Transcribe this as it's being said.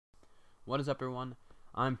What is up, everyone?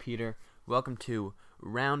 I'm Peter. Welcome to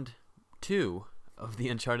round 2 of the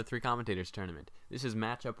Uncharted 3 Commentators tournament. This is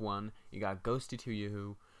matchup 1. You got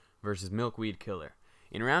Ghost2yhoo versus Milkweedkiller.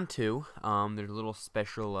 In round 2, there's a little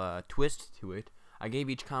special twist to it. I gave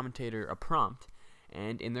each commentator a prompt,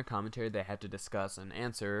 and in their commentary they had to discuss and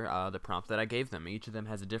answer the prompt that I gave them. Each of them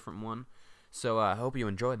has a different one, so I hope you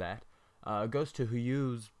enjoy that.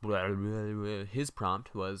 Ghost2yhoo's his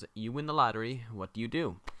prompt was, you win the lottery, what do you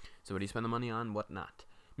do? So what do you spend the money on, what not?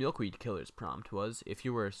 Milkweedkiller's prompt was, if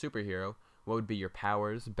you were a superhero, what would be your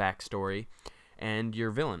powers, backstory, and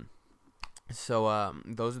your villain? So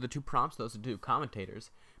those are the two prompts, those are the two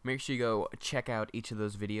commentators. Make sure you go check out each of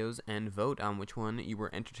those videos and vote on which one you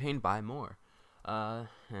were entertained by more.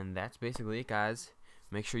 And that's basically it, guys.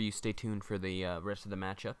 Make sure you stay tuned for the rest of the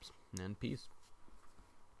matchups, and peace.